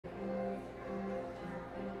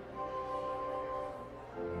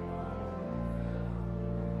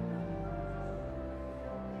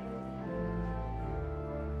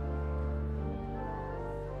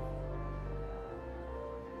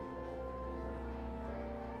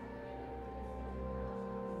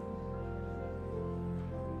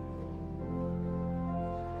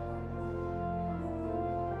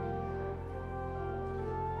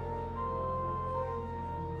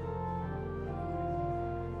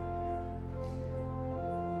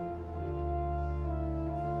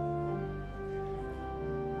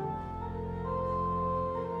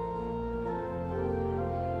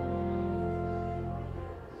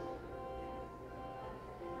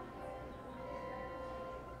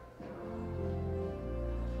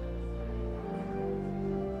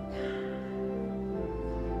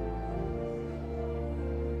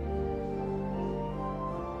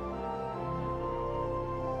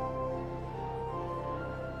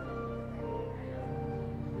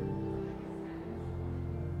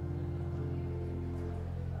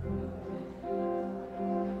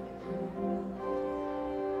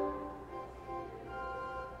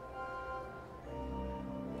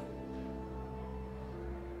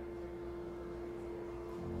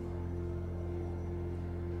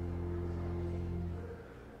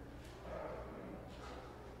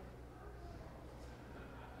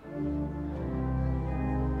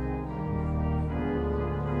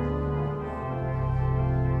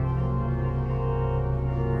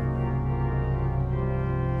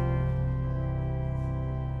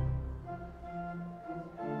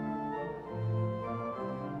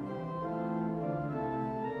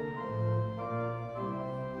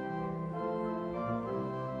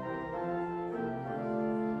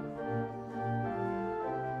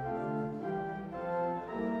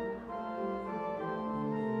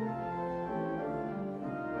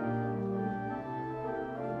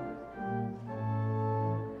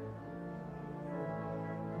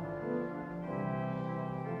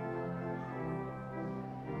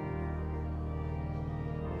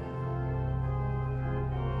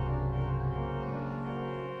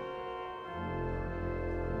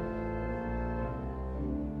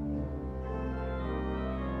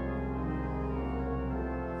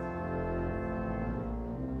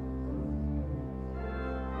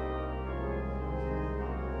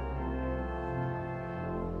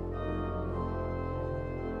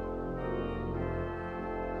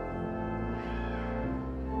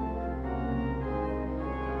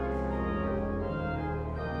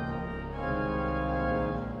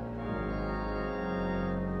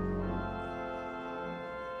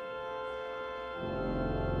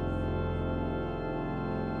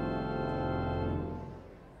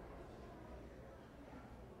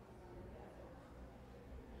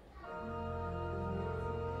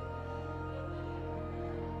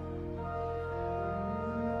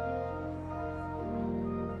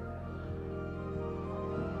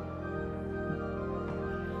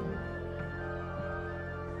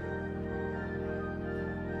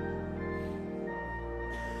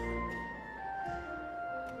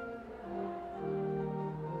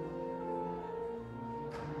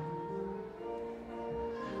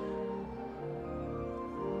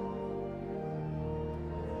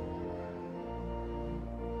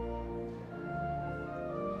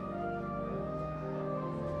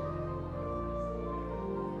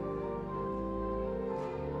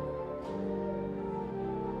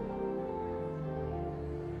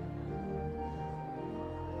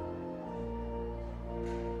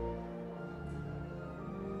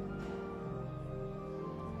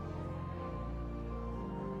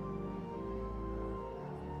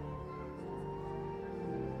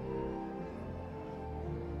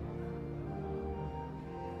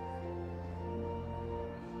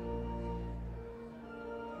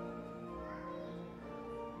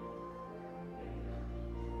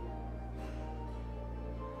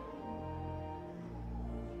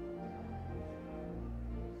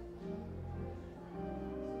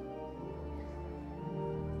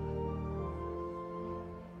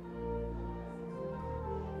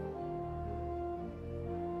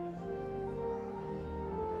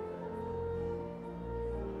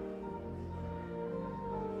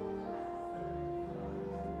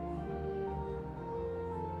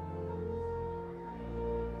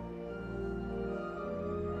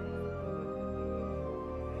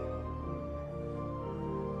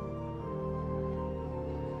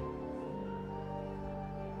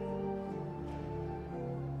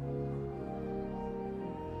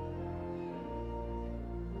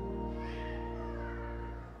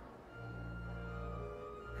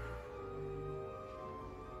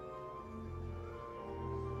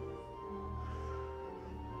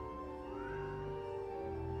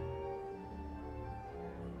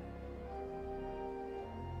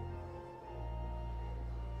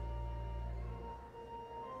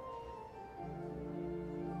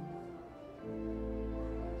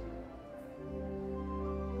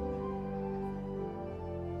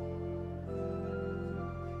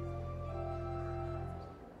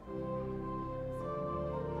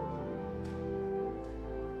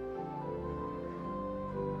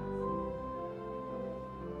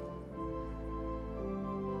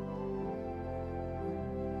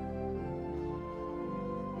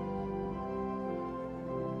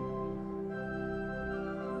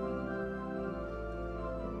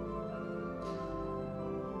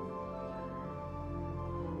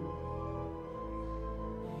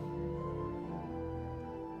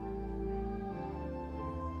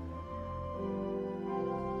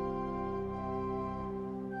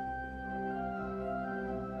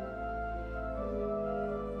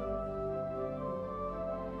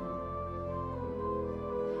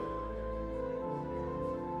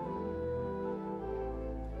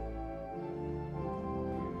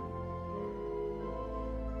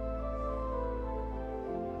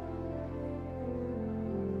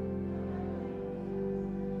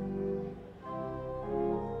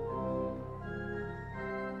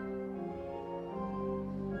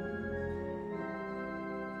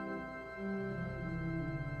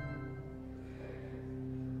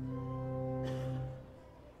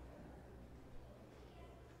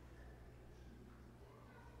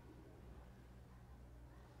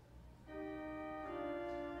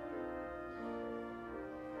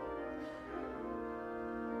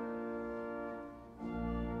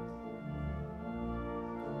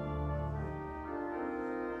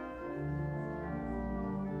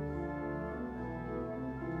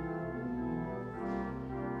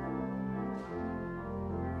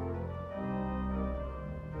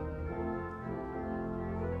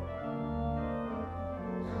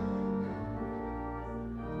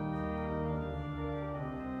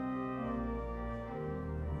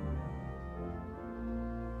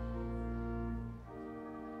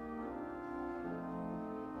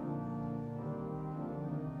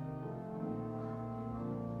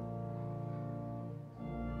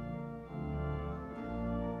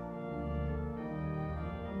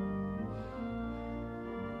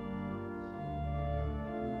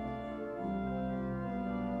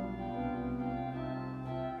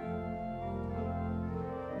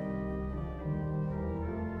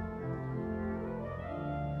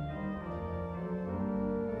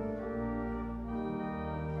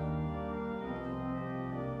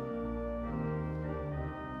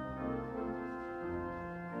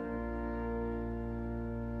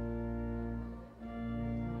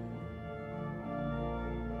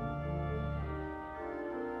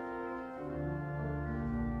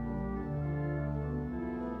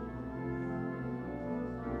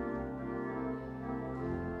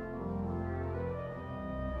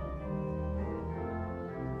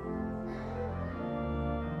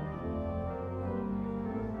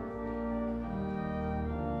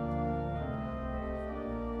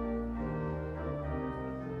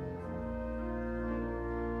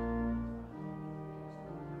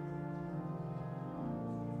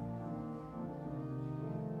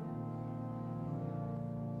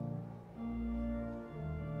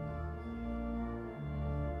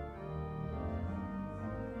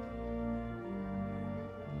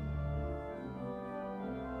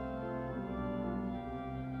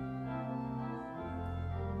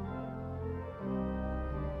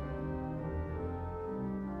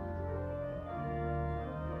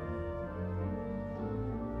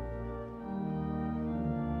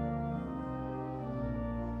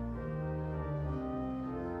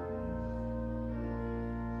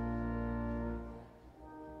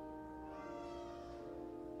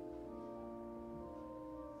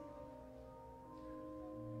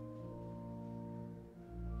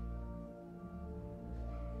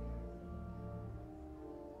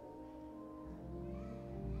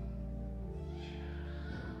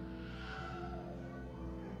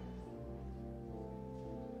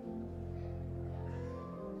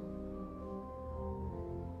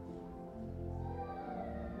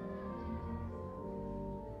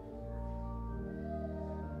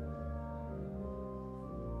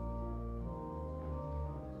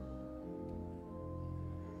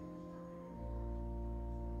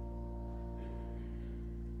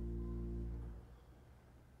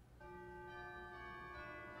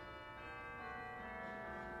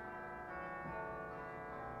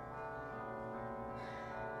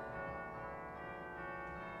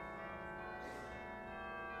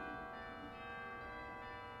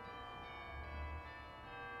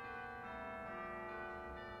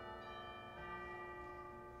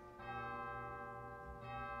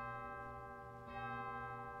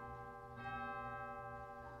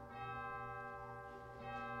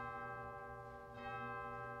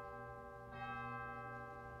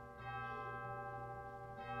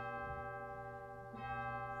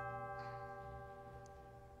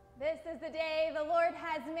This is the day the Lord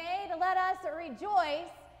has made. Let us rejoice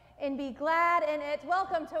and be glad in it.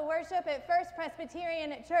 Welcome to worship at First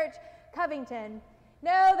Presbyterian Church, Covington.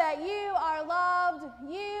 Know that you are loved,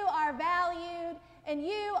 you are valued, and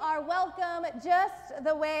you are welcome just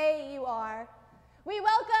the way you are. We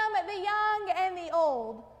welcome the young and the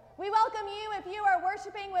old. We welcome you if you are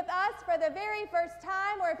worshiping with us for the very first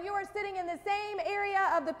time, or if you are sitting in the same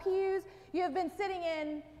area of the pews you have been sitting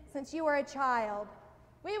in since you were a child.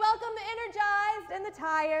 We welcome the energized and the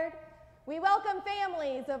tired. We welcome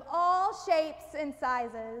families of all shapes and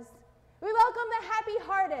sizes. We welcome the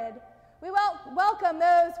happy-hearted. We welcome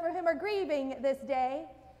those for whom are grieving this day.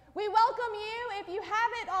 We welcome you if you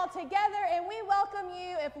have it all together, and we welcome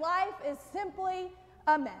you if life is simply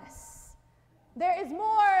a mess. There is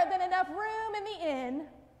more than enough room in the inn,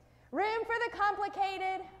 room for the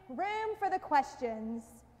complicated, room for the questions.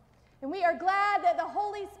 And we are glad that the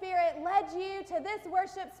Holy Spirit led you to this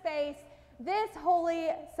worship space this Holy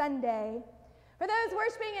Sunday. For those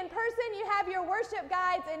worshiping in person, you have your worship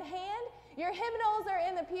guides in hand. Your hymnals are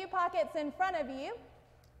in the pew pockets in front of you.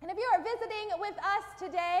 And if you are visiting with us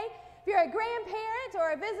today, if you're a grandparent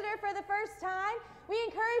or a visitor for the first time, we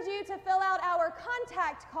encourage you to fill out our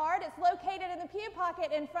contact card. It's located in the pew pocket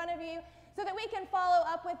in front of you so that we can follow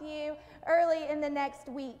up with you early in the next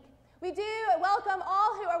week. We do welcome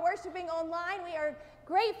all who are worshiping online. We are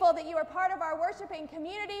grateful that you are part of our worshiping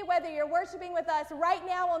community, whether you're worshiping with us right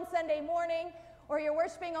now on Sunday morning or you're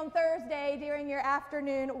worshiping on Thursday during your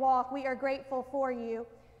afternoon walk. We are grateful for you.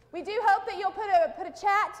 We do hope that you'll put a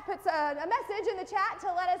message in the chat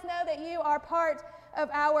to let us know that you are part of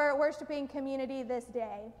our worshiping community this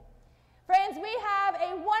day. Friends, we have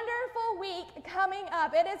a wonderful week coming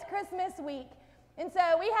up. It is Christmas week. And so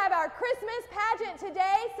we have our Christmas pageant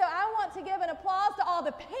today, so I want to give an applause to all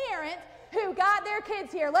the parents who got their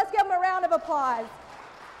kids here. Let's give them a round of applause.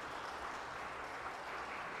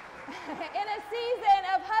 In a season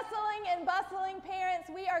of hustling and bustling parents,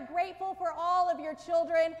 we are grateful for all of your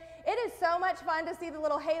children. It is so much fun to see the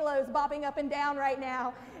little halos bobbing up and down right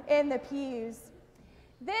now in the pews.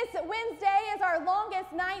 This Wednesday is our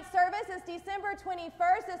longest night service. It's December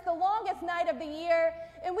 21st. It's the longest night of the year,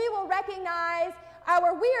 and we will recognize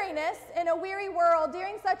our weariness in a weary world.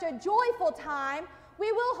 During such a joyful time,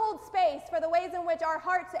 we will hold space for the ways in which our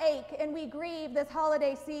hearts ache and we grieve this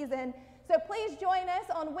holiday season. So please join us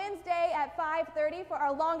on Wednesday at 5:30 for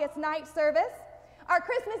our longest night service. Our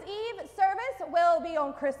Christmas Eve service will be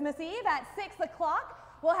on Christmas Eve at 6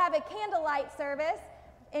 o'clock. We'll have a candlelight service.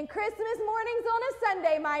 And Christmas morning's on a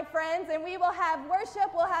Sunday, my friends, and we will have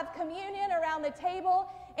worship, we'll have communion around the table.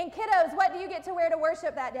 And kiddos, what do you get to wear to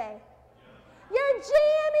worship that day? Your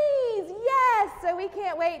jammies, yes! So we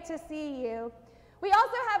can't wait to see you. We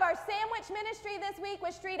also have our sandwich ministry this week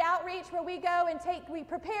with Street Outreach, where we go and we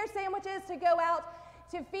prepare sandwiches to go out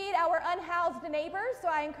to feed our unhoused neighbors. So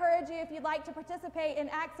I encourage you, if you'd like to participate in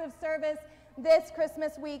acts of service this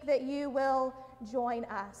Christmas week, that you will join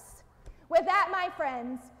us. With that, my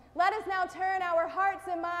friends, let us now turn our hearts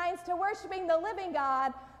and minds to worshiping the living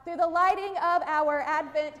God through the lighting of our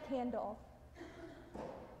Advent candle.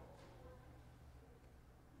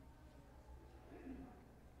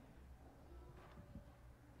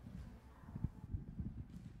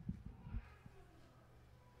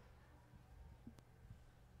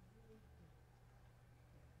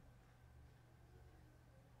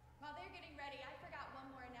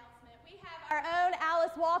 Our own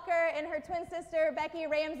Alice Walker and her twin sister Becky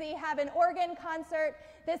Ramsey have an organ concert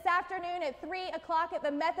this afternoon at 3 o'clock at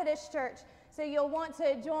the Methodist Church. So you'll want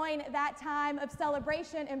to join that time of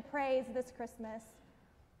celebration and praise this Christmas.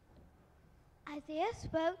 Isaiah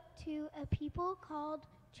spoke to a people called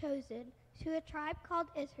Chosen, to a tribe called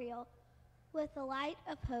Israel, with the light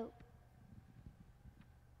of hope.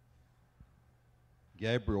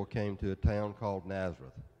 Gabriel came to a town called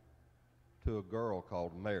Nazareth, to a girl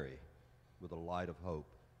called Mary, with a light of hope.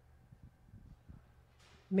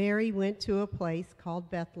 Mary went to a place called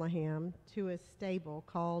Bethlehem, to a stable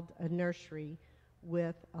called a nursery,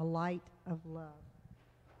 with a light of love.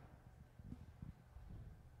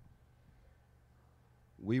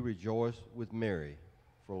 We rejoice with Mary,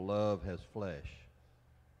 for love has flesh.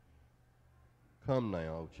 Come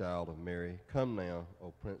now, O child of Mary, come now,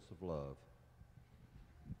 O Prince of Love.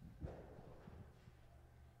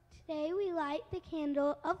 Today we light the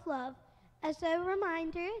candle of love as a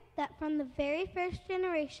reminder that from the very first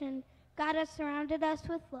generation, God has surrounded us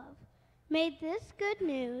with love. May this good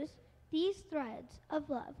news, these threads of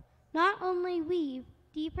love, not only weave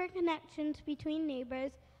deeper connections between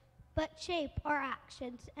neighbors, but shape our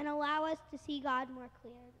actions and allow us to see God more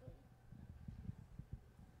clearly.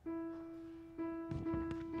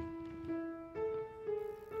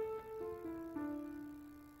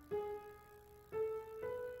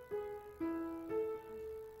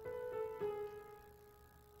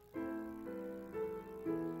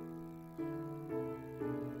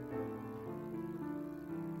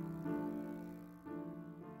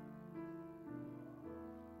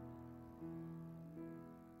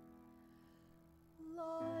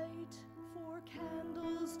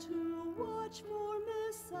 candles to watch for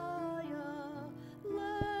Messiah.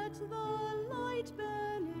 Let the light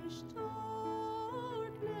banish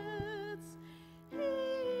darkness. He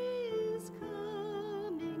is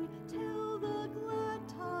coming, tell the glad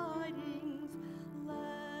tidings.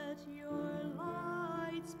 Let your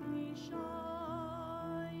lights be shining.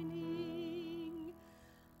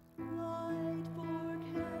 Light for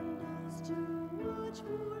candles to watch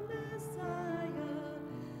for Messiah.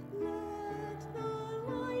 Let the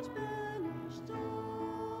light banish darkness.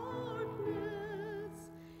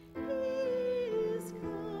 He is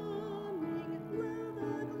coming, let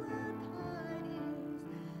the glad tidings.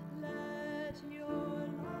 Let your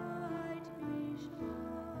light be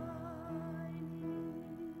shining.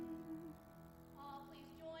 All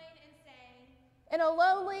please join in saying, in a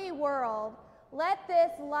lonely world, let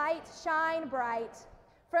this light shine bright.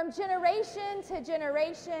 From generation to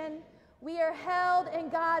generation, we are held in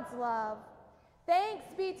God's love. Thanks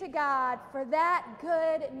be to God for that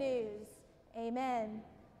good news. Amen.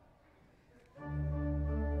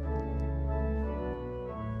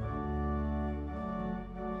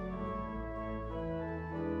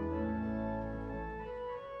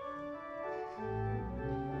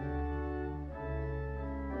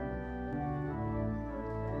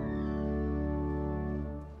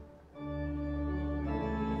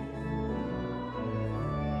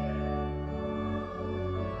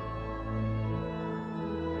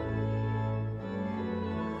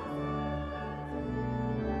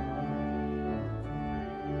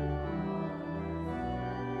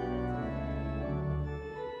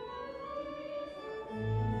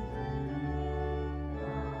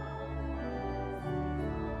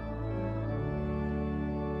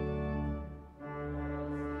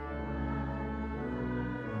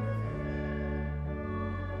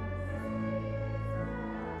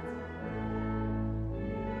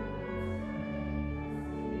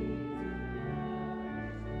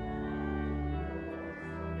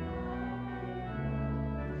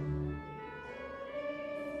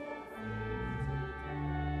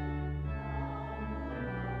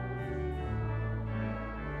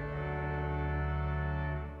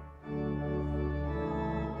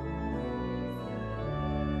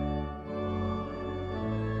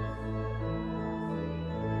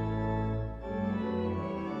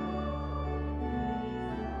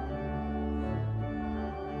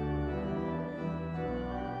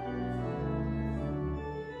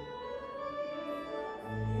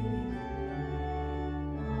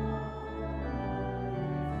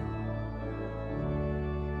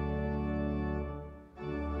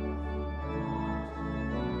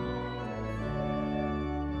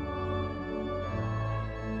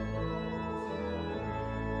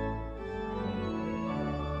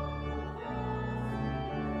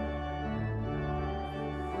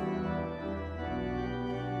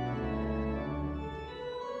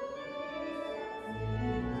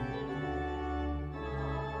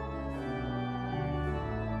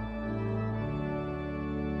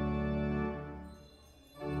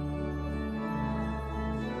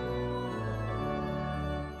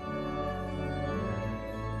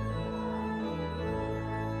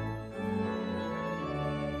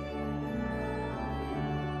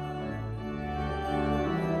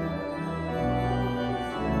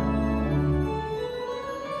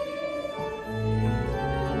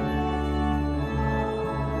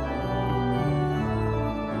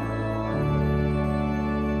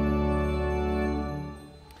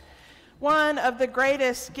 One of the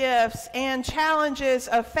greatest gifts and challenges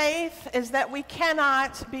of faith is that we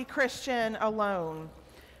cannot be Christian alone.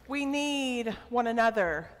 We need one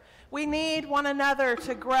another. We need one another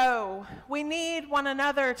to grow. We need one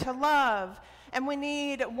another to love. And we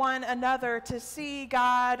need one another to see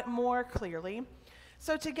God more clearly.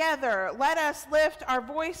 So together, let us lift our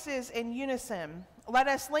voices in unison. Let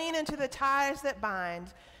us lean into the ties that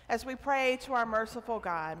bind as we pray to our merciful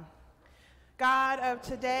God. God of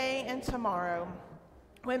today and tomorrow,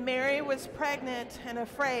 when Mary was pregnant and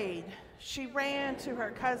afraid, she ran to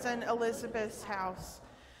her cousin Elizabeth's house.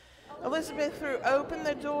 Elizabeth threw open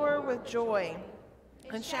the door with joy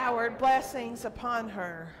and showered blessings upon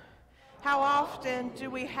her. How often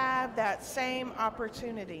do we have that same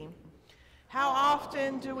opportunity? How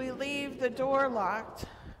often do we leave the door locked,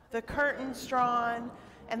 the curtains drawn,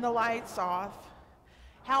 and the lights off?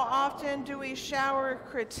 How often do we shower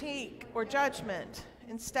critique or judgment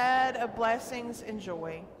instead of blessings and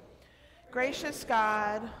joy? Gracious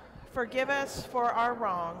God, forgive us for our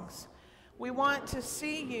wrongs. We want to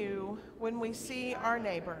see you when we see our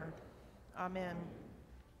neighbor. Amen.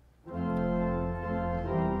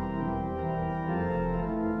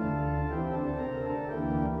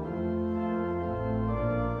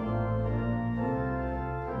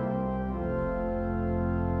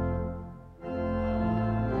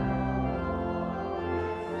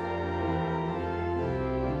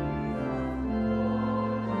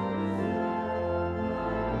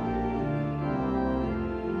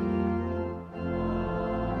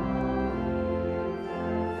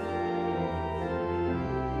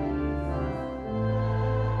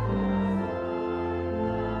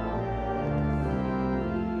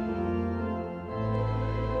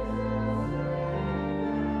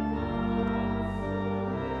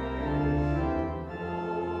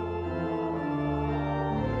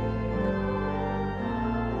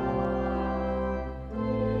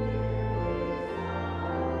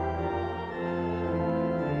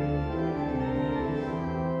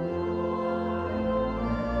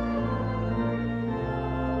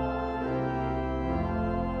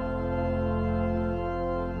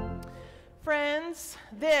 Friends,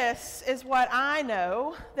 this is what I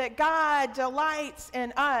know, that God delights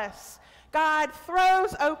in us. God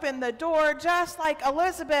throws open the door just like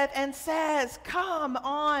Elizabeth and says, "Come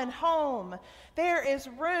on home. There is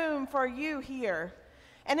room for you here."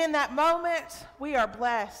 And in that moment, we are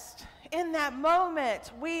blessed. In that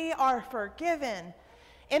moment, we are forgiven.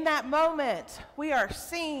 In that moment, we are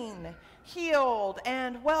seen, healed,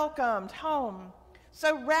 and welcomed home.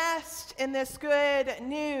 So rest in this good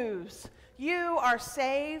news. You are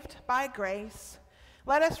saved by grace.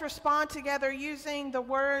 Let us respond together using the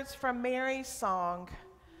words from Mary's song.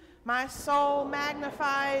 My soul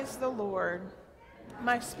magnifies the Lord.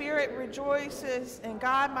 My spirit rejoices in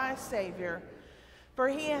God my Savior, for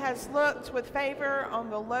he has looked with favor on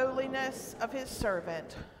the lowliness of his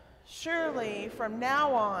servant. Surely from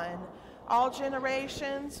now on, all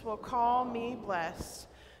generations will call me blessed.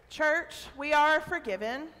 Church, we are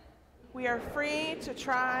forgiven. We are free to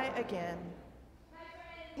try again.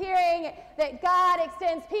 Hearing that God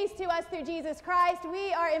extends peace to us through Jesus Christ,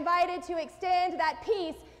 we are invited to extend that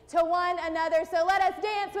peace to one another. So let us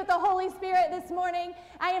dance with the Holy Spirit this morning.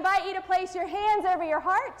 I invite you to place your hands over your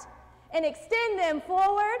heart and extend them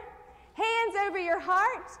forward. Hands over your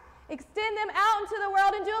heart. Extend them out into the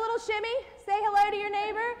world and do a little shimmy. Say hello to your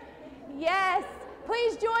neighbor. Yes.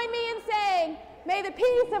 Please join me in saying, "May the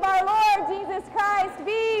peace of our Lord Jesus Christ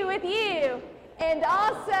be with you and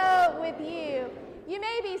also with you." You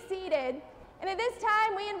may be seated. And at this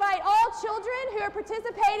time, we invite all children who are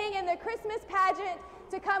participating in the Christmas pageant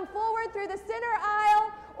to come forward through the center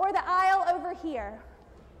aisle or the aisle over here.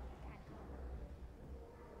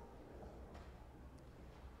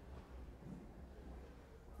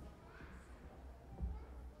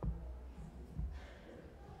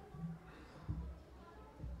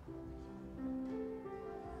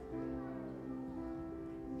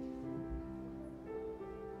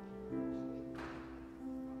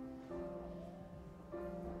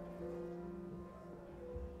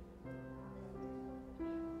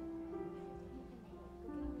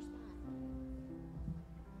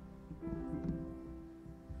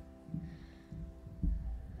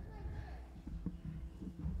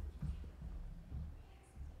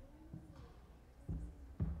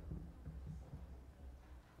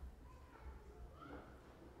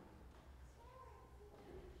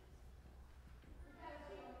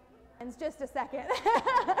 In just a second.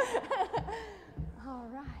 All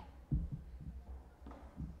right.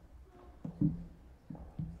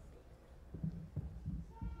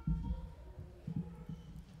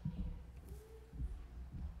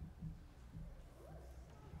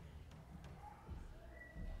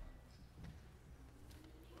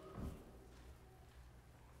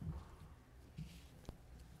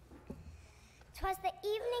 "'Twas the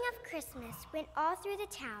evening of Christmas, when all through the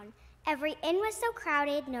town every inn was so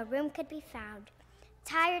crowded no room could be found.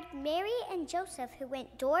 Tired Mary and Joseph, who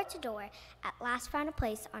went door to door, at last found a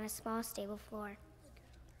place on a small stable floor.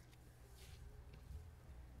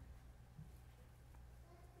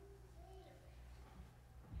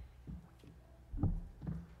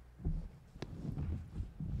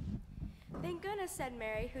 "Thank goodness," said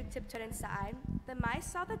Mary, who tiptoed inside. The mice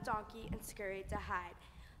saw the donkey and scurried to hide.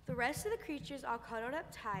 The rest of the creatures all cuddled up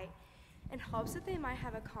tight in hopes that they might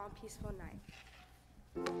have a calm, peaceful night.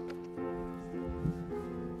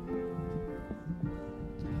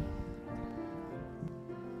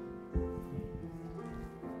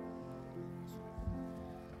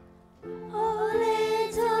 Oh,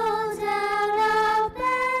 little town of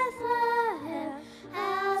Bethlehem,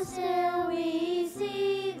 how still we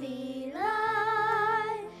see thee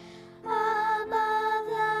lie. Above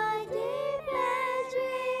thy deep and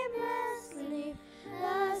dreamless sleep,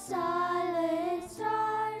 the silent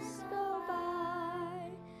stars go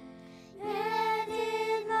by. And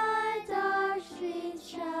in thy dark streets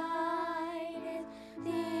shineth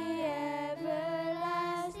the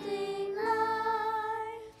everlasting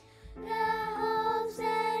light. The hopes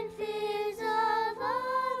and fears of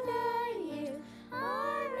all the years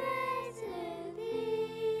are raised in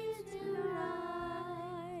thee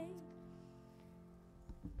tonight.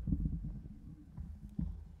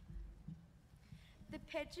 The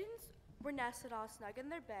pigeons were nestled all snug in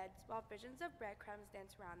their beds, while visions of breadcrumbs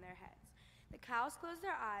danced round their heads. The cows closed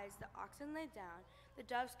their eyes, the oxen lay down, the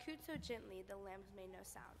doves cooed so gently, the lambs made no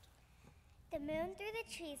sound. The moon through the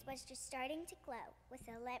trees was just starting to glow, with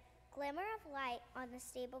a glimmer of light on the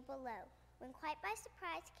stable below, when quite by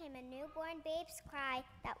surprise came a newborn babe's cry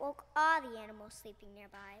that woke all the animals sleeping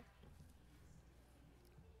nearby.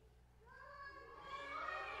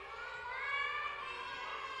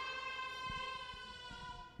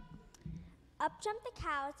 Up jumped the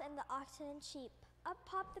cows and the oxen and sheep, Up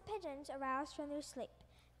popped the pigeons, aroused from their sleep,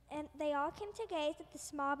 and they all came to gaze at the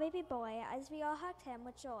small baby boy as we all hugged him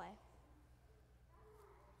with joy.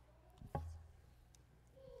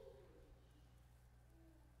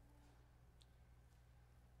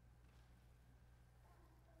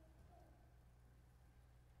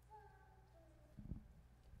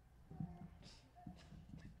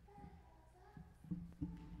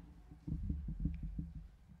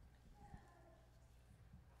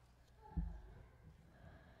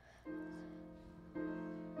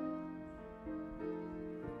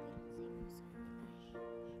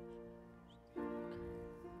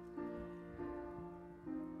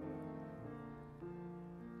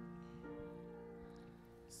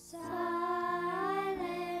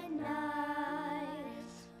 Silent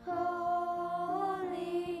night,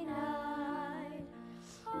 holy night,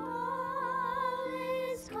 all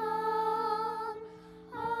is calm,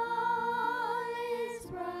 all is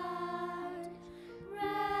bright,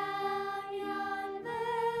 round yon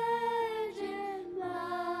virgin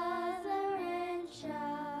mother and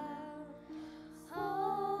child,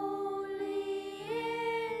 holy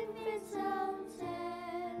infant so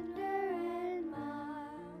tender and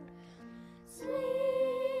mild,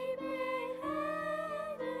 sleep in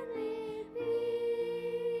heavenly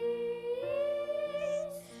peace,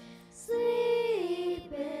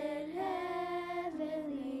 sleep in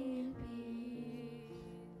heavenly peace.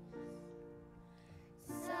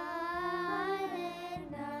 Silent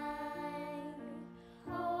night,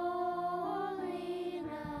 holy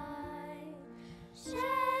night,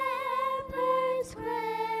 shepherds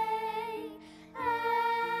pray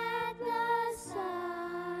at the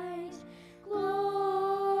sight,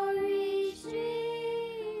 glory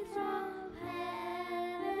stream from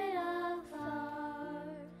heaven afar,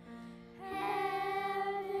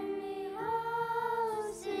 heavenly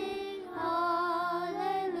hosts sing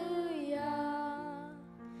hallelujah.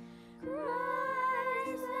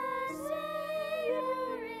 Christ the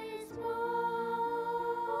Savior is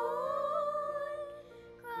born.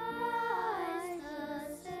 Christ the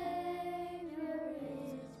Savior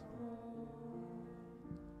is born.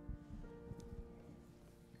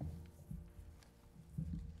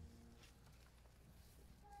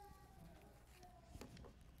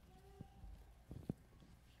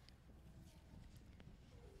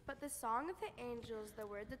 But the song of the angels, the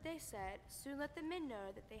word that they said, soon let the men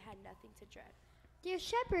know that they had nothing to dread. Dear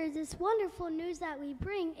shepherds, this wonderful news that we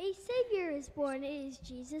bring, a Savior is born. It is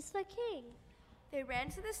Jesus the King. They ran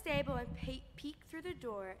to the stable and peeked through the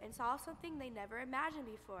door and saw something they never imagined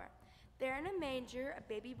before. There in a manger, a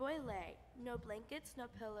baby boy lay. No blankets, no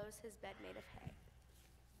pillows, his bed made of hay.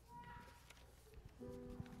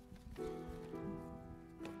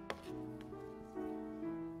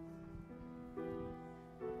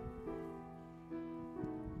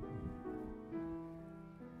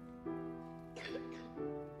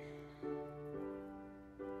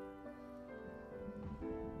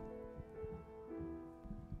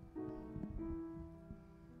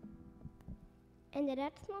 And to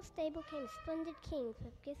that small stable came splendid kings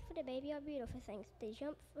with gifts for the baby, all beautiful things. They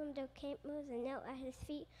jumped from their camels and knelt at his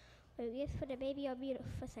feet with gifts for the baby, all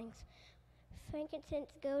beautiful things.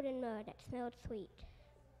 Frankincense, gold, and myrrh that smelled sweet.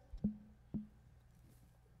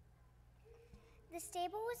 The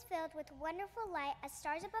stable was filled with wonderful light as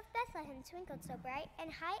stars above Bethlehem twinkled so bright,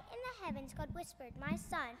 and high in the heavens God whispered, "My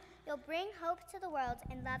son, you'll bring hope to the world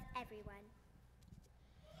and love everyone."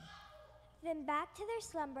 Then back to their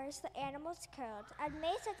slumbers the animals curled,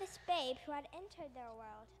 amazed at this babe who had entered their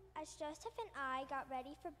world. As Joseph and I got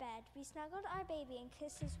ready for bed, we snuggled our baby and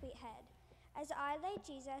kissed his sweet head. As I laid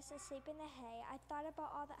Jesus asleep in the hay, I thought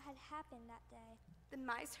about all that had happened that day. The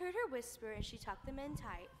mice heard her whisper and she tucked them in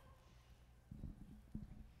tight.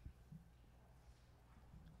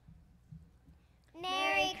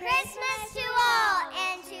 Merry Christmas to all,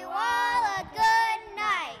 and to all a good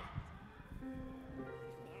night.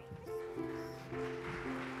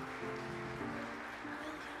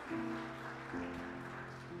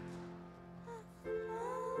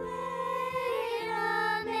 Away in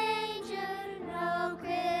a manger, no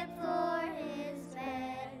crib for his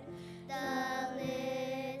bed, the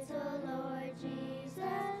little Lord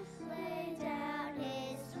Jesus laid down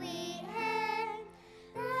his sweet head.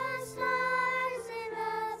 The stars in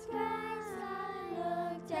the sky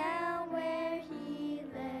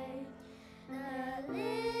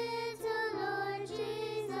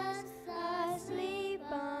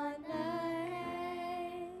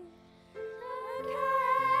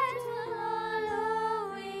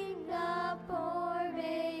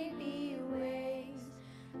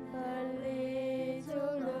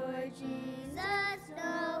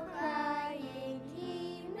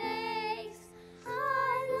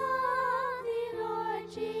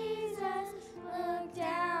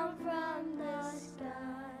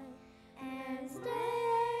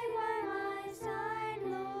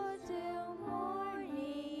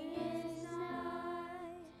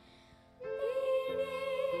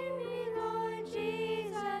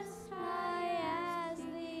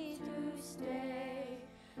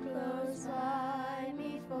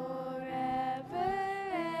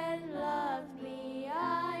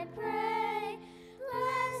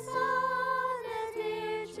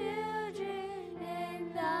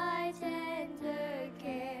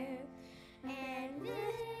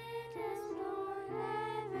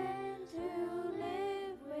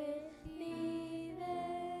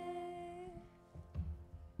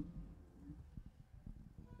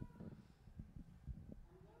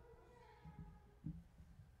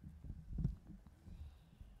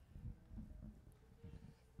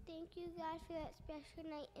Thank you, God, for that special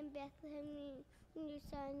night in Bethlehem when your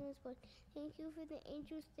son was born. Thank you for the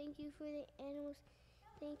angels. Thank you for the animals.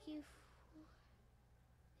 Thank you for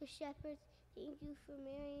the shepherds. Thank you for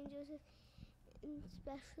Mary and Joseph. And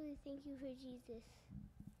especially thank you for Jesus.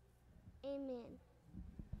 Amen.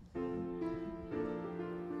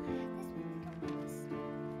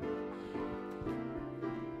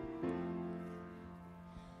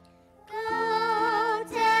 Go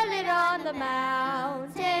tell it on the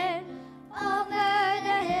mountain, over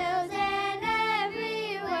the hills and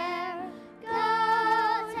everywhere. Go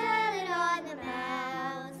tell it on the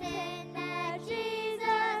mountain that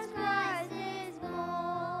Jesus Christ is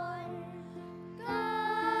born. Go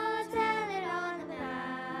tell it on the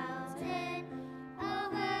mountain,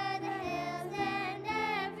 over the hills and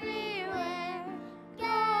everywhere.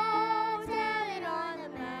 Go tell it on the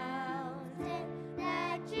mountain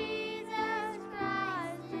that Jesus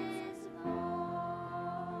Christ is born.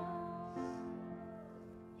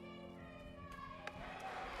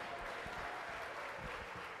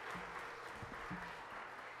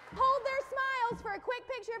 Hold their smiles for a quick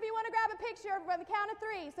picture if you want to grab a picture from the count of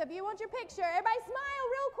 3. So if you want your picture, everybody smile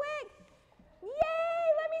real quick. Yay!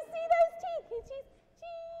 Let me see those teeth.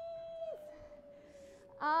 Cheese.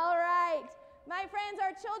 All right. My friends,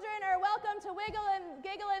 our children are welcome to wiggle and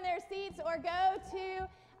giggle in their seats or go to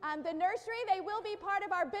the nursery. They will be part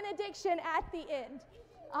of our benediction at the end.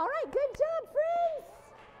 All right. Good job, friends.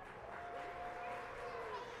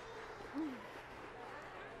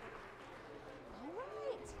 All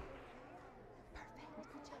right.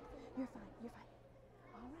 Perfect. Good job. You're fine.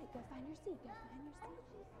 All right. Go find your seat. Yes.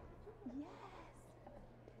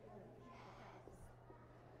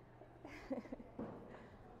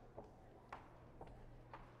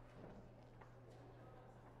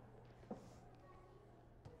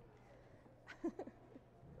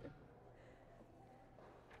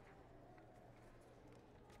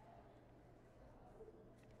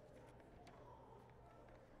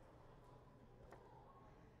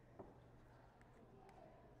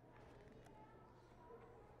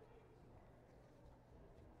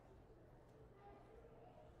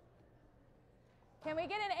 Can we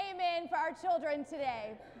get an amen for our children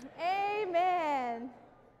today? Amen.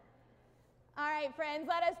 All right, friends,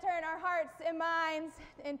 let us turn our hearts and minds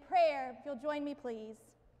in prayer. If you'll join me, please.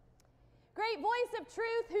 Great voice of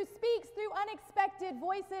truth who speaks through unexpected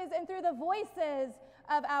voices and through the voices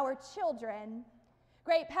of our children.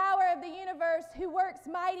 Great power of the universe who works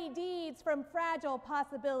mighty deeds from fragile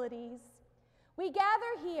possibilities. We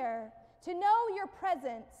gather here to know your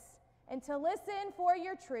presence and to listen for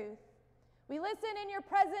your truth. We listen in your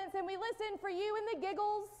presence and we listen for you in the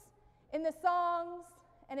giggles, in the songs,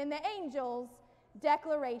 and in the angels'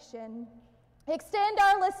 declaration. Extend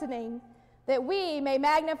our listening that we may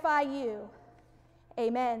magnify you.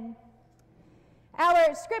 Amen.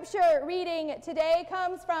 Our scripture reading today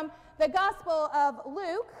comes from the Gospel of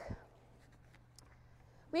Luke.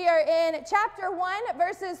 We are in chapter 1,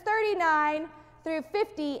 verses 39 through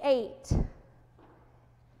 58.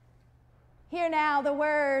 Hear now the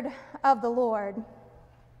word of the Lord.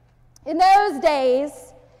 In those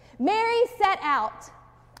days, Mary set out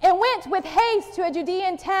and went with haste to a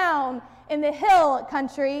Judean town in the hill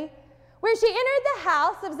country, where she entered the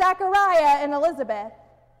house of Zechariah and Elizabeth.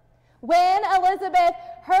 When Elizabeth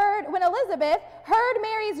heard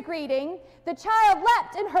Mary's greeting, the child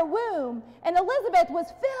leapt in her womb, and Elizabeth was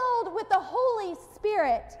filled with the Holy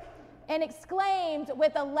Spirit and exclaimed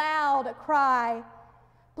with a loud cry,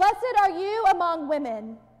 "Blessed are you among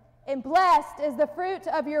women, and blessed is the fruit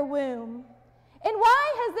of your womb. And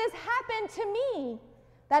why has this happened to me,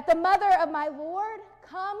 that the mother of my Lord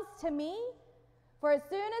comes to me? For as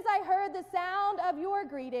soon as I heard the sound of your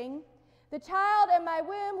greeting, the child in my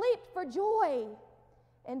womb leaped for joy.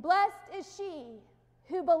 And blessed is she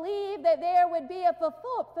who believed that there would be a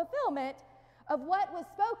fulfillment of what was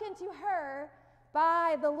spoken to her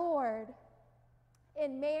by the Lord."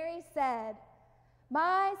 And Mary said,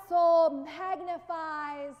 "My soul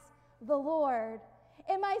magnifies the Lord,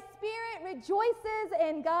 and my spirit rejoices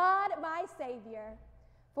in God my Savior,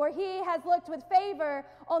 for he has looked with favor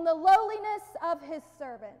on the lowliness of his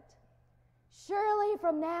servant. Surely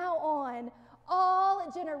from now on, all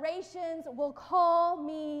generations will call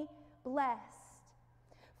me blessed.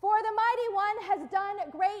 For the Mighty One has done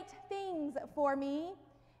great things for me,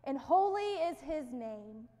 and holy is his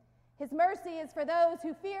name. His mercy is for those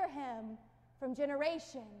who fear him from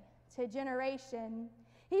generation to generation.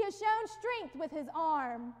 He has shown strength with his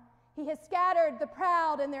arm. He has scattered the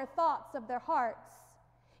proud in their thoughts of their hearts.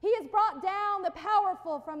 He has brought down the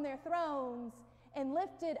powerful from their thrones and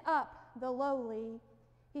lifted up the lowly.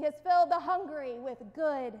 He has filled the hungry with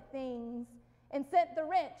good things and sent the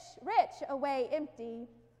rich away empty.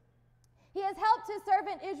 He has helped his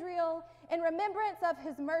servant Israel in remembrance of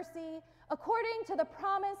his mercy, according to the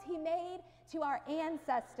promise he made to our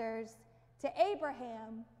ancestors, to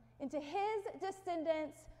Abraham, and to his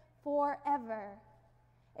descendants forever.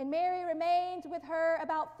 And Mary remained with her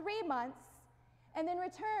about 3 months and then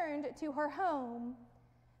returned to her home.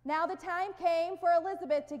 Now the time came for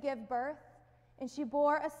Elizabeth to give birth, and she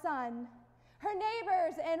bore a son. Her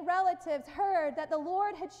neighbors and relatives heard that the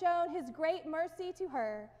Lord had shown his great mercy to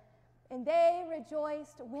her, and they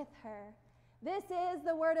rejoiced with her. This is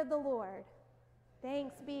the word of the Lord.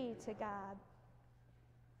 Thanks be to God.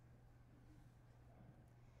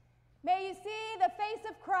 May you see the face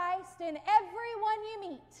of Christ in everyone you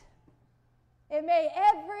meet. And may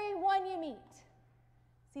everyone you meet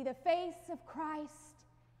see the face of Christ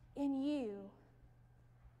in you.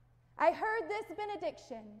 I heard this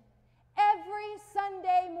benediction every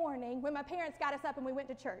Sunday morning when my parents got us up and we went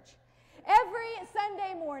to church. Every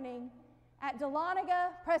Sunday morning at Dahlonega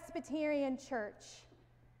Presbyterian Church.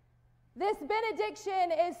 This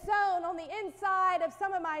benediction is sewn on the inside of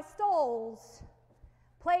some of my stoles,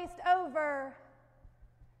 placed over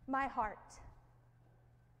my heart.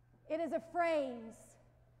 It is a phrase.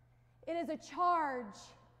 It is a charge.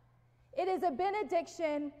 It is a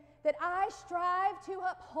benediction that I strive to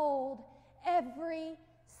uphold every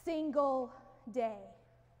single day.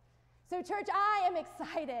 So, church, I am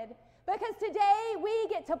excited because today we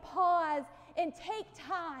get to pause and take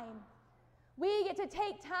time. We get to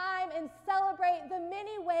take time and celebrate the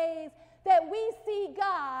many ways that we see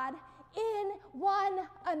God in one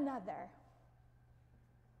another.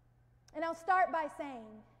 And I'll start by saying,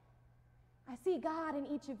 I see God in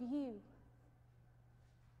each of you.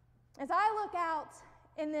 As I look out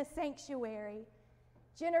in this sanctuary,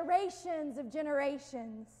 generations of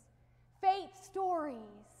generations, faith stories,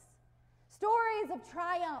 stories of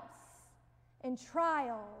triumphs and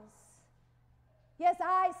trials. Yes,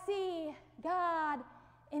 I see God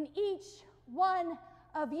in each one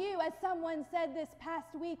of you. As someone said this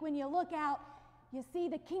past week, when you look out, you see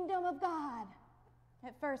the kingdom of God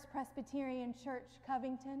at First Presbyterian Church,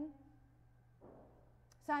 Covington.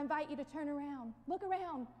 So I invite you to turn around. Look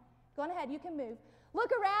around. Go on ahead, you can move.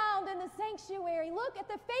 Look around in the sanctuary. Look at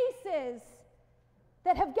the faces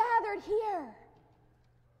that have gathered here.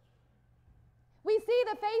 We see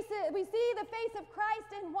the face of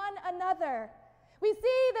Christ in one another. We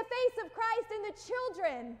see the face of Christ in the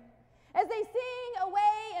children as they sing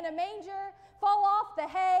away in a manger, fall off the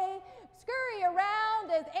hay, scurry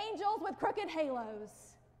around as angels with crooked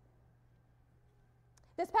halos.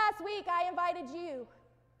 This past week, I invited you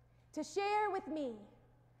to share with me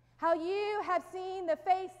how you have seen the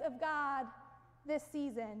face of God this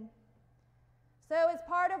season. So as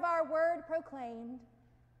part of our word proclaimed,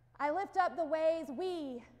 I lift up the ways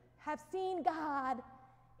we have seen God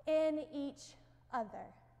in each other.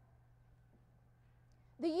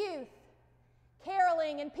 The youth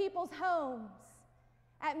caroling in people's homes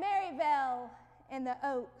at Maryvale and the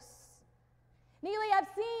Oaks. Neeley, I've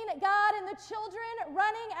seen God in the children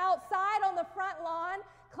running outside on the front lawn,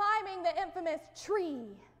 climbing the infamous tree.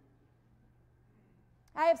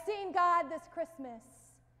 I have seen God this Christmas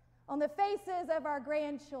on the faces of our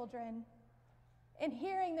grandchildren and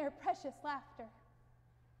hearing their precious laughter.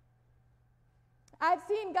 I've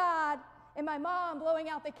seen God in my mom blowing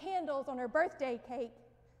out the candles on her birthday cake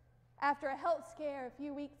after a health scare a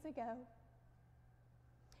few weeks ago.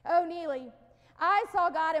 Oh, Neeley, I saw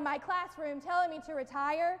God in my classroom telling me to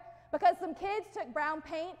retire because some kids took brown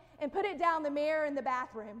paint and put it down the mirror in the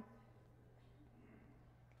bathroom.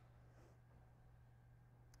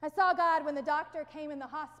 I saw God when the doctor came in the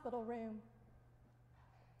hospital room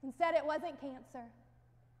and said it wasn't cancer,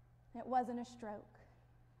 it wasn't a stroke.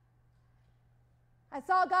 I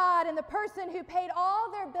saw God in the person who paid all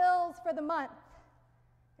their bills for the month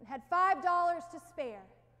and had $5 to spare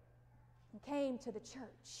and came to the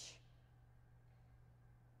church.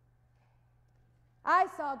 I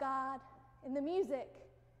saw God in the music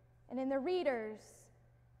and in the readers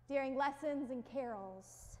during lessons and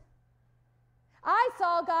carols. I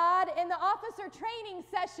saw God in the officer training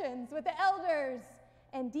sessions with the elders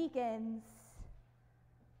and deacons.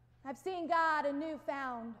 I've seen God in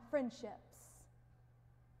newfound friendships.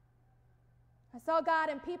 I saw God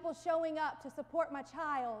in people showing up to support my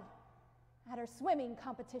child at her swimming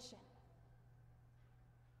competition.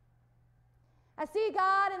 I see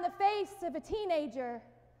God in the face of a teenager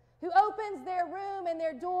who opens their room and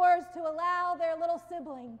their doors to allow their little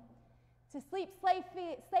sibling to sleep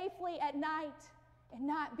safely at night and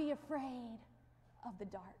not be afraid of the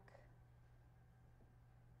dark.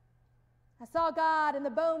 I saw God in the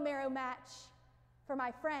bone marrow match for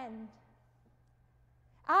my friend.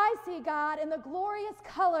 I see God in the glorious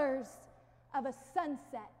colors of a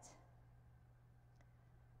sunset.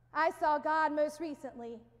 I saw God most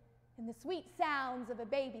recently in the sweet sounds of a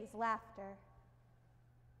baby's laughter.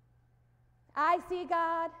 I see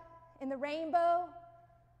God in the rainbow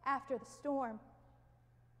after the storm,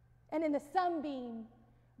 and in the sunbeam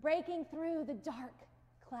breaking through the dark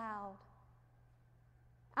cloud.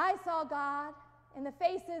 I saw God in the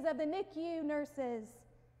faces of the NICU nurses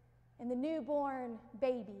and the newborn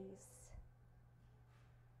babies.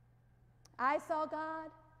 I saw God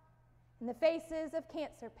in the faces of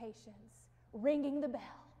cancer patients ringing the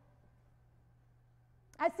bell.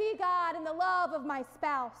 I see God in the love of my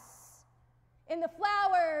spouse, in the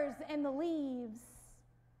flowers and the leaves.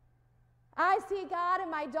 I see God in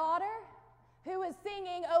my daughter, who was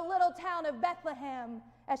singing "O Little Town of Bethlehem"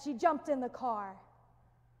 as she jumped in the car.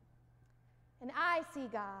 And I see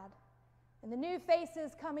God in the new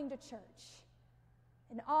faces coming to church,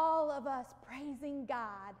 and all of us praising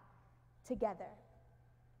God together.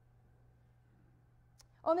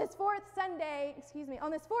 On this fourth Sunday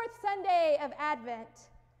of Advent,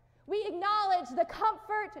 we acknowledge the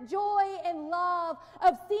comfort, joy, and love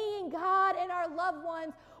of seeing God and our loved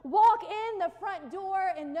ones walk in the front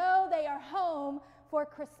door and know they are home for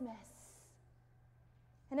Christmas.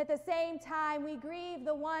 And at the same time, we grieve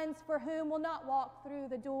the ones for whom will not walk through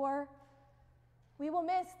the door. We will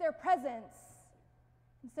miss their presence,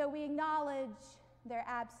 and so we acknowledge their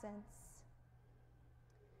absence.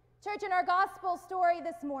 Church, in our gospel story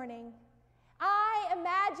this morning, I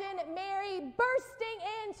imagine Mary bursting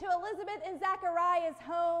into Elizabeth and Zachariah's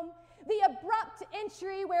home, the abrupt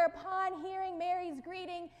entry whereupon hearing Mary's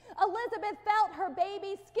greeting, Elizabeth felt her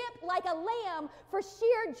baby skip like a lamb for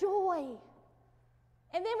sheer joy.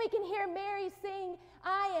 And then we can hear Mary sing,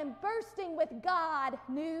 "I am bursting with God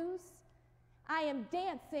news. I am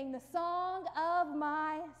dancing the song of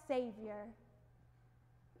my Savior."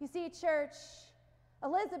 You see, church,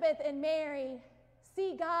 Elizabeth and Mary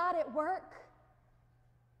see God at work,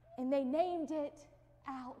 and they named it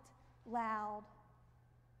out loud.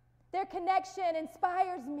 Their connection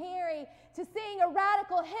inspires Mary to sing a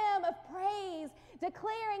radical hymn of praise,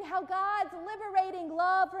 declaring how God's liberating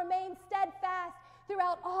love remains steadfast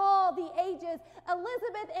throughout all the ages.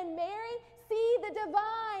 Elizabeth and Mary see the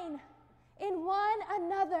divine in one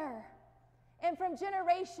another. And from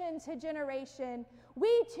generation to generation,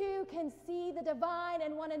 we too can see the divine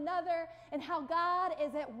in one another and how God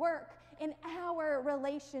is at work in our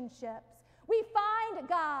relationships. We find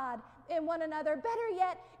God in one another. Better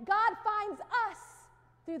yet, God finds us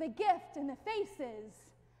through the gift and the faces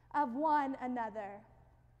of one another.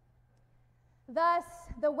 Thus,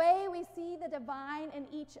 the way we see the divine in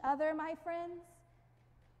each other, my friends,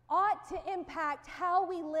 ought to impact how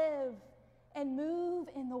we live and move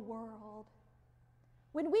in the world.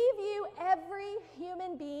 When we view every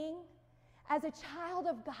human being as a child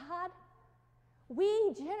of God,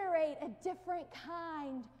 we generate a different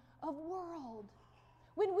kind of world.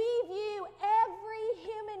 When we view every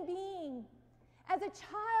human being as a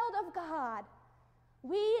child of God,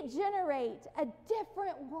 we generate a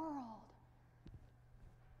different world.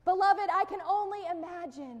 Beloved, I can only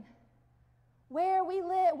imagine where we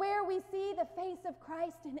live, where we see the face of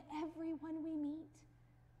Christ in everyone we meet.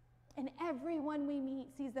 And everyone we meet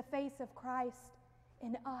sees the face of Christ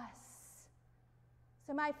in us.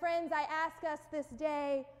 So my friends, I ask us this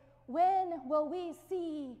day, when will we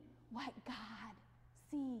see what God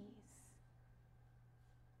sees?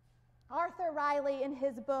 Arthur Riley, in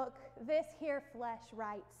his book, This Here Flesh,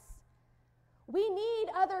 writes, "We need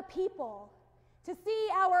other people to see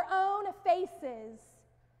our own faces,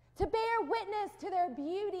 to bear witness to their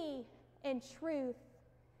beauty and truth.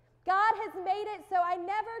 God has made it so I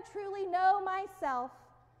never truly know myself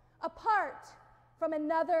apart from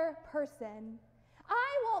another person.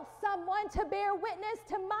 I want someone to bear witness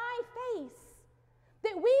to my face,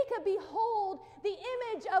 that we could behold the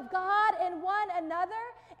image of God in one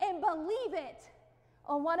another and believe it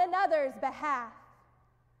on one another's behalf."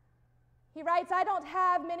 He writes, "I don't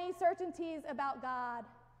have many certainties about God,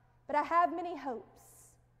 but I have many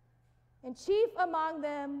hopes. And chief among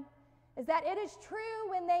them is that it is true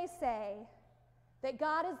when they say that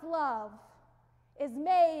God is love, is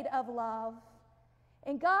made of love,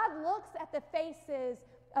 and God looks at the faces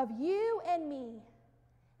of you and me,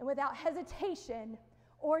 and without hesitation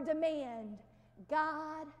or demand,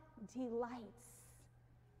 God delights."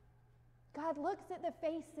 God looks at the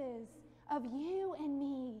faces of you and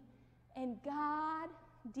me, and God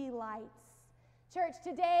delights. Church,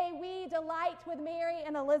 today we delight with Mary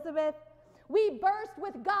and Elizabeth. We burst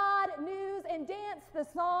with God news and dance the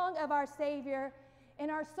song of our Savior,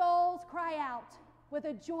 and our souls cry out with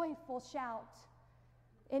a joyful shout.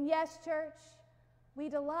 And yes, church, we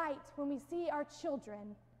delight when we see our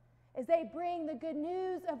children as they bring the good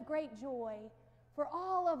news of great joy for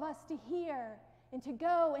all of us to hear and to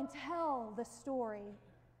go and tell the story.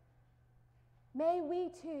 May we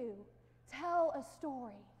too tell a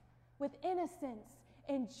story with innocence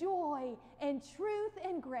and joy and truth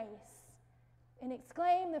and grace, and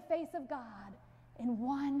exclaim the face of God in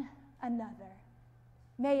one another.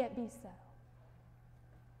 May it be so.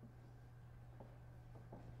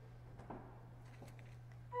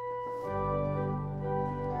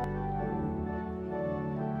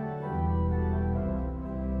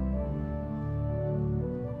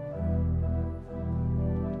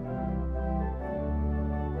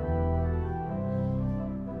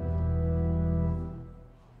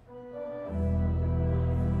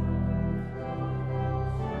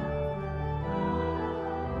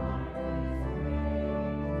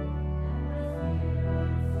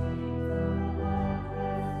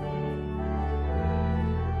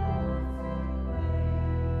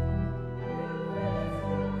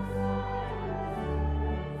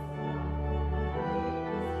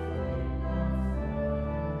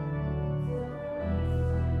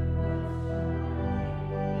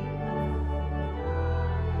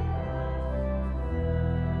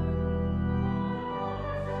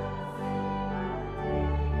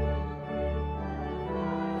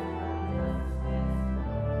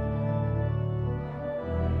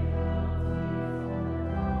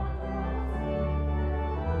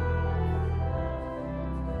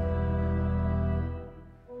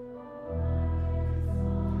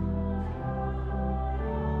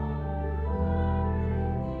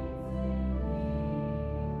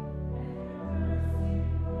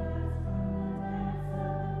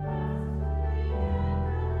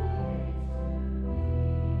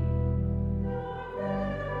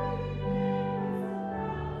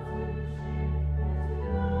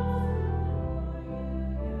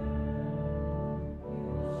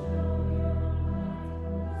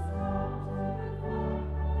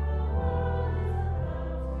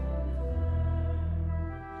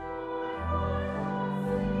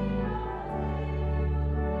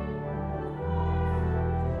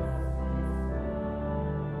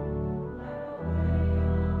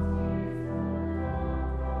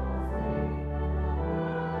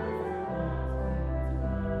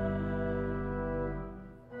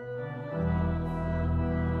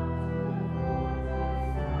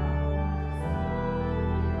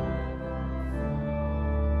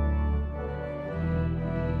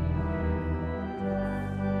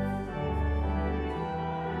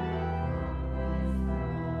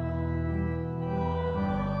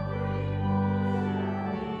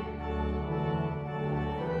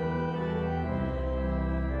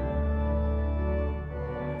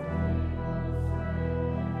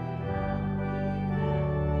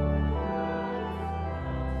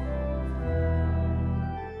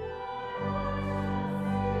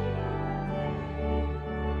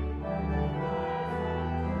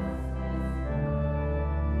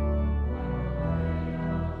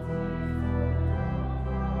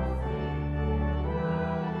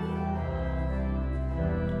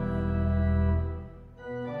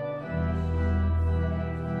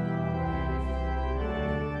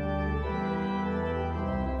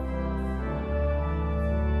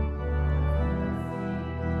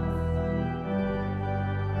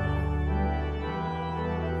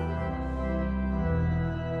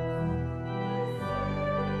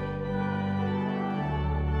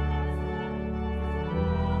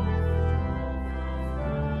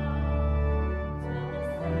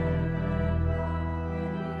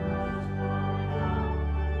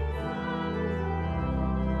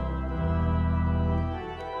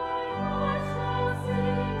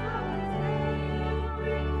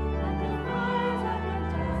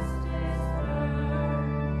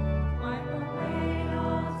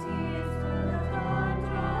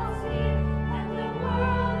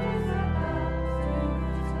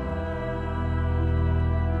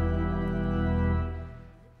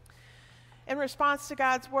 In response to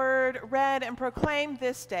God's word read and proclaimed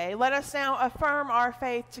this day, let us now affirm our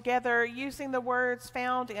faith together using the words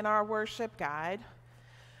found in our worship guide.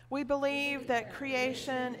 We believe that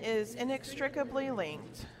creation is inextricably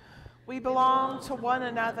linked. We belong to one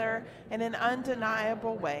another in an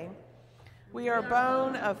undeniable way. We are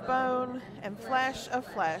bone of bone and flesh of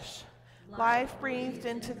flesh, life breathed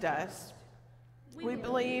into dust. We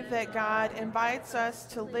believe that God invites us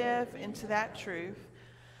to live into that truth,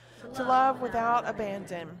 to love without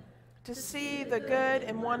abandon, to see the good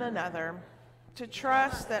in one another, to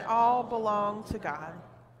trust that all belong to God.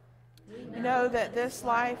 We know that this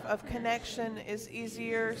life of connection is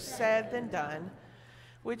easier said than done,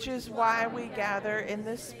 which is why we gather in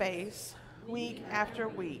this space week after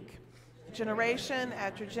week, generation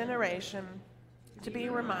after generation, to be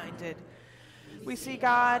reminded we see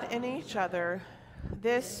God in each other.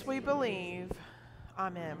 This we believe.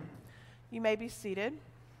 Amen. You may be seated.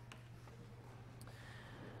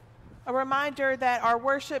 A reminder that our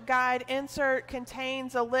worship guide insert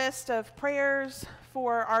contains a list of prayers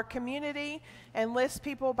for our community and lists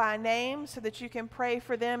people by name so that you can pray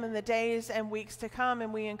for them in the days and weeks to come,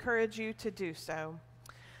 and we encourage you to do so.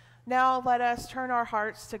 Now let us turn our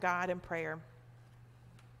hearts to God in prayer.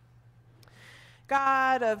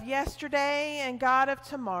 God of yesterday and God of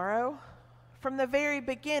tomorrow, from the very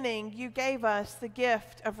beginning you gave us the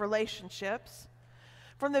gift of relationships.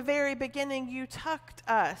 From the very beginning you tucked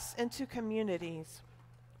us into communities.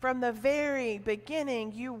 From the very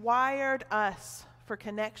beginning you wired us for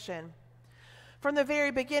connection. From the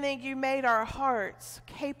very beginning, you made our hearts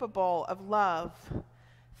capable of love.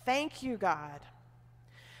 Thank you, God.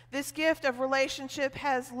 This gift of relationship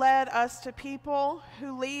has led us to people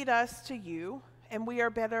who lead us to you, and we are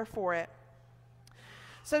better for it.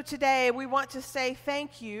 So today, we want to say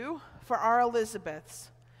thank you for our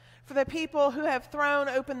Elizabeths, for the people who have thrown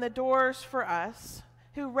open the doors for us,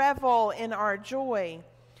 who revel in our joy,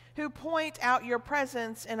 who point out your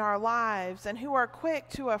presence in our lives, and who are quick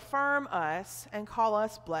to affirm us and call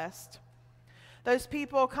us blessed. Those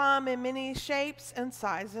people come in many shapes and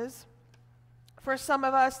sizes. For some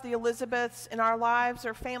of us, the Elizabeths in our lives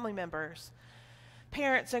are family members,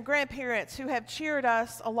 parents and grandparents who have cheered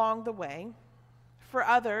us along the way. For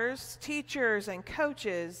others, teachers and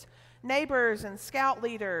coaches, neighbors and scout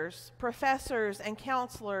leaders, professors and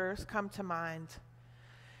counselors come to mind.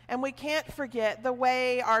 And we can't forget the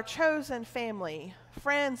way our chosen family,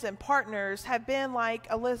 friends, and partners have been like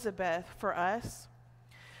Elizabeth for us.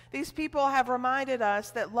 These people have reminded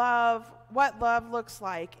us that what love looks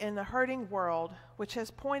like in a hurting world, which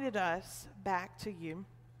has pointed us back to you.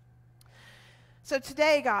 So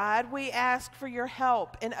today, God, we ask for your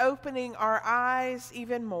help in opening our eyes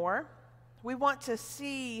even more. We want to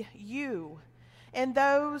see you in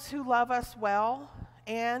those who love us well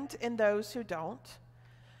and in those who don't.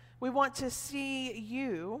 We want to see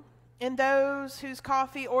you in those whose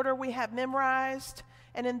coffee order we have memorized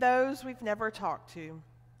and in those we've never talked to.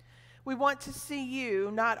 We want to see you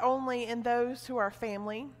not only in those who are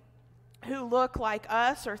family, who look like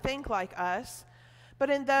us or think like us, but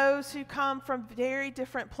in those who come from very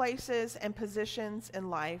different places and positions in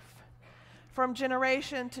life. From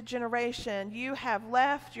generation to generation, you have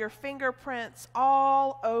left your fingerprints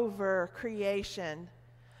all over creation.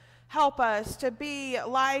 Help us to be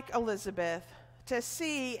like Elizabeth, to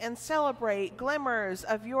see and celebrate glimmers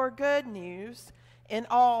of your good news in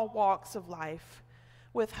all walks of life.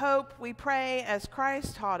 With hope, we pray as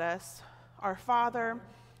Christ taught us, Our Father,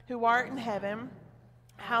 who art in heaven,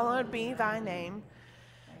 hallowed be thy name.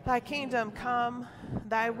 Thy kingdom come,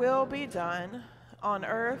 thy will be done, on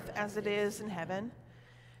earth as it is in heaven.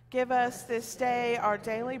 Give us this day our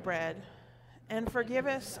daily bread, and forgive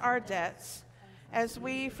us our debts, as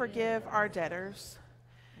we forgive our debtors.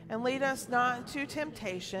 And lead us not into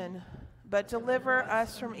temptation, but deliver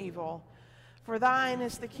us from evil. For thine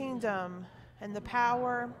is the kingdom, and the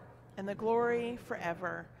power, and the glory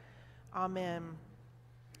forever. Amen.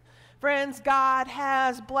 Friends, God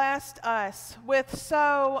has blessed us with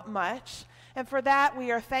so much, and for that we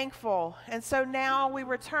are thankful. And so now we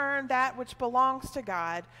return that which belongs to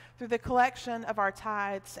God through the collection of our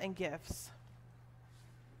tithes and gifts.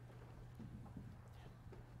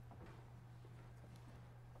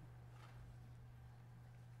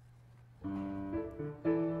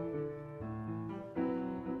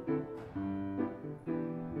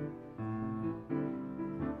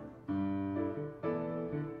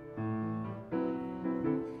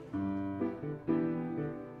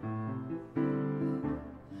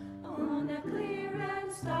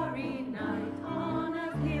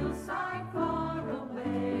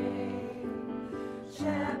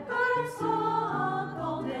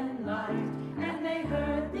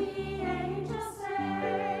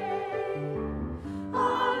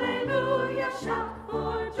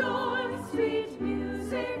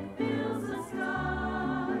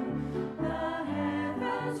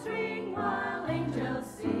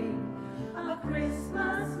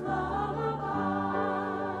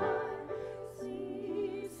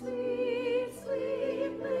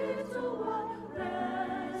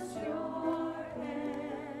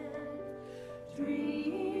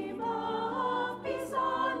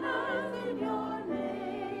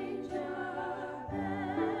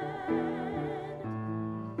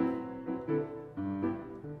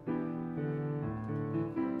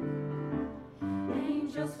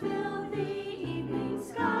 Angels filled the evening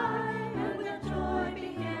sky, and with joy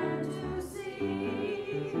began to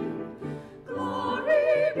sing.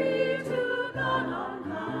 Glory be to God on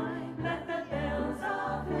high, let the bells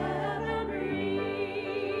of heaven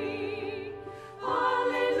ring.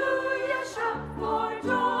 Alleluia, shout for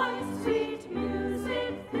joy, sweet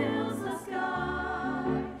music fills the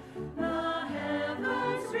sky. The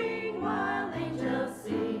heavens ring while angels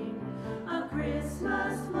sing a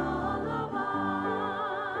Christmas lullaby.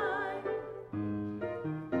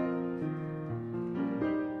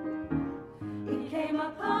 It came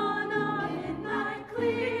upon a midnight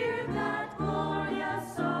clear, that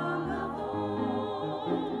glorious song of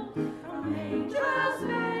old, from angels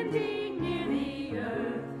bending near the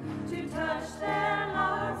earth to touch their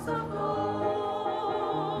hearts of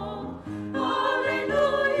gold.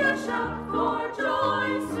 Alleluia, shout for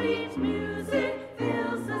joy, sweet music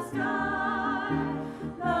fills the sky.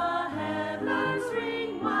 The heavens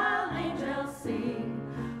ring while angels sing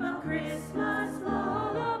a Christmas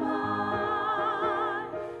lullaby.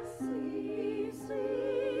 Sleep,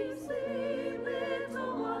 sleep, sleep,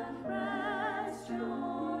 little one, rest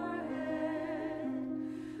your head.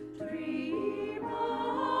 Dream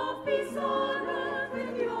of peace on earth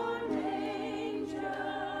with your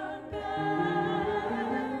manger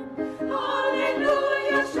bed.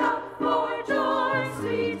 Hallelujah, shout for joy,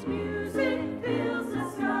 sweet music fills the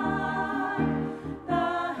sky.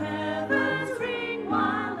 The heavens ring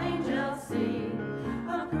while angels sing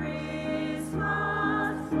a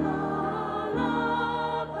Christmas lullaby.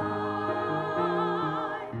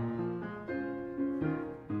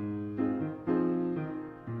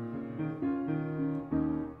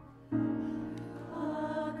 A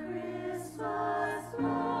Christmas lullaby.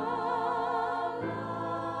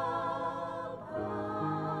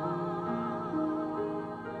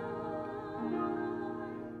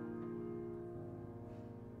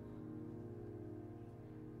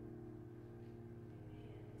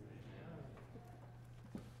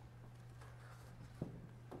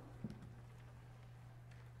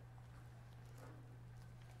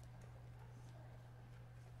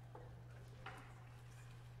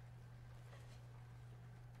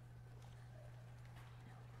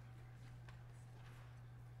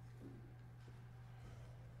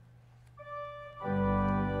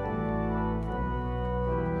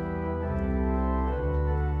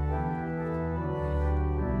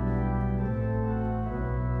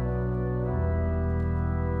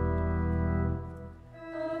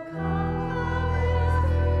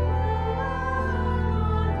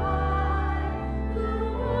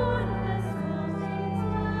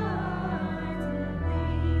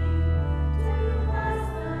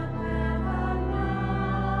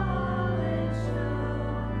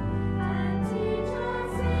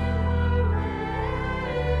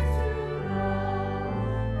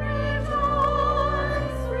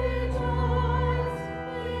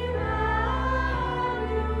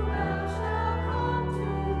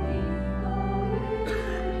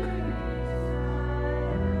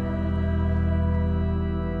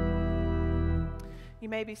 You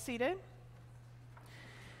may be seated.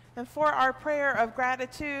 And for our prayer of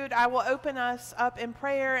gratitude, I will open us up in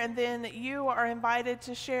prayer, and then you are invited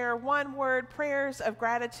to share one-word prayers of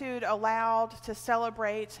gratitude aloud to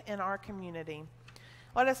celebrate in our community.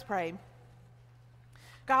 Let us pray.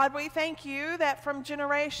 God, we thank you that from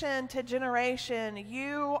generation to generation,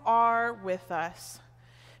 you are with us.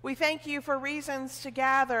 We thank you for reasons to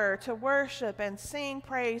gather, to worship, and sing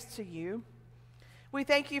praise to you. We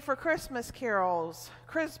thank you for Christmas carols,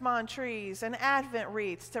 Christmas trees, and Advent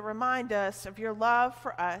wreaths to remind us of your love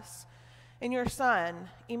for us and your Son,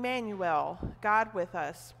 Emmanuel, God with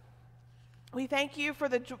us. We thank you for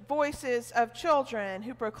the voices of children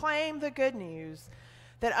who proclaim the good news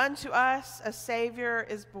that unto us a Savior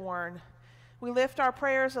is born. We lift our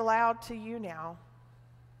prayers aloud to you now.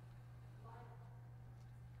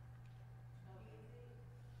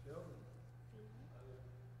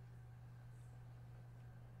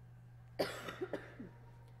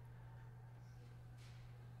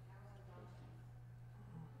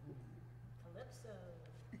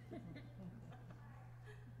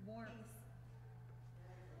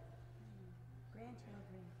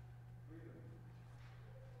 Grandchildren.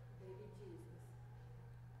 Baby Jesus.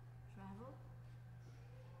 Travel.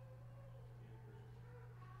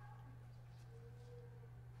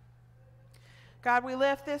 God, we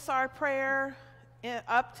lift this, our prayer,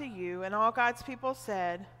 up to you, and all God's people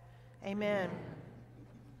said, Amen.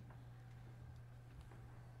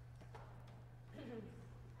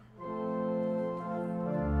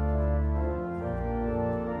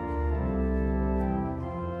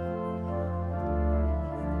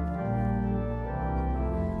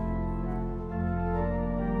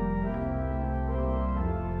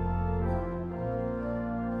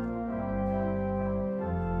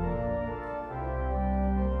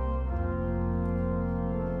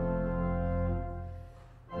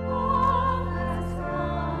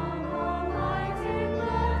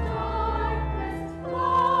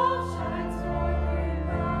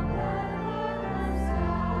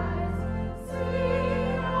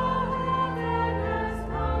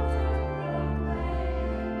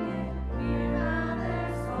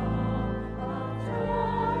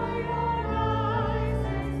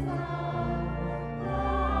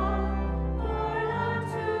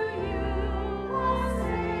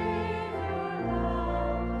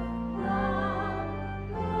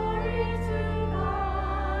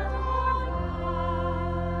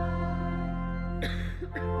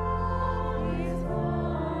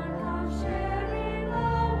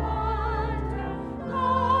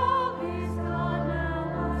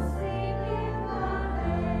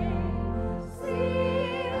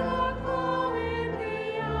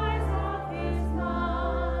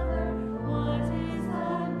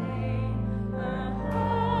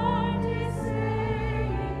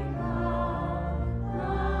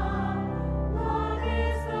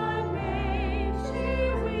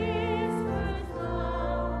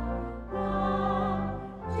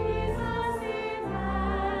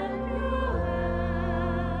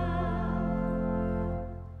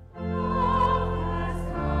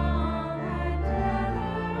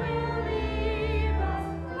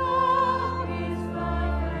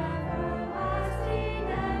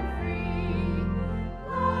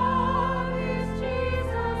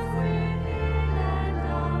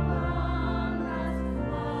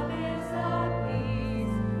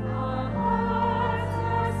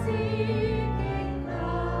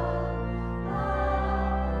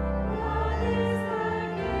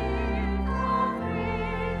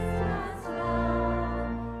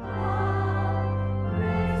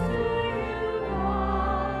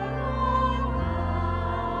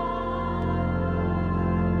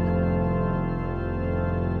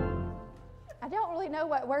 Know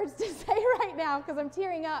what words to say right now because I'm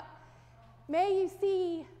tearing up. May you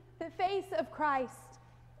see the face of Christ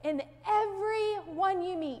in everyone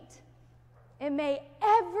you meet, and may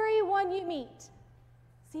everyone you meet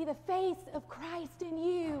see the face of Christ in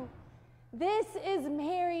you. This is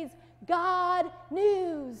Mary's God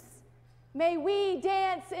news. May we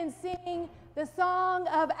dance and sing the song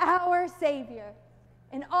of our Savior,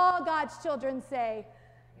 and all God's children say,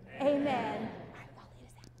 Amen. Amen.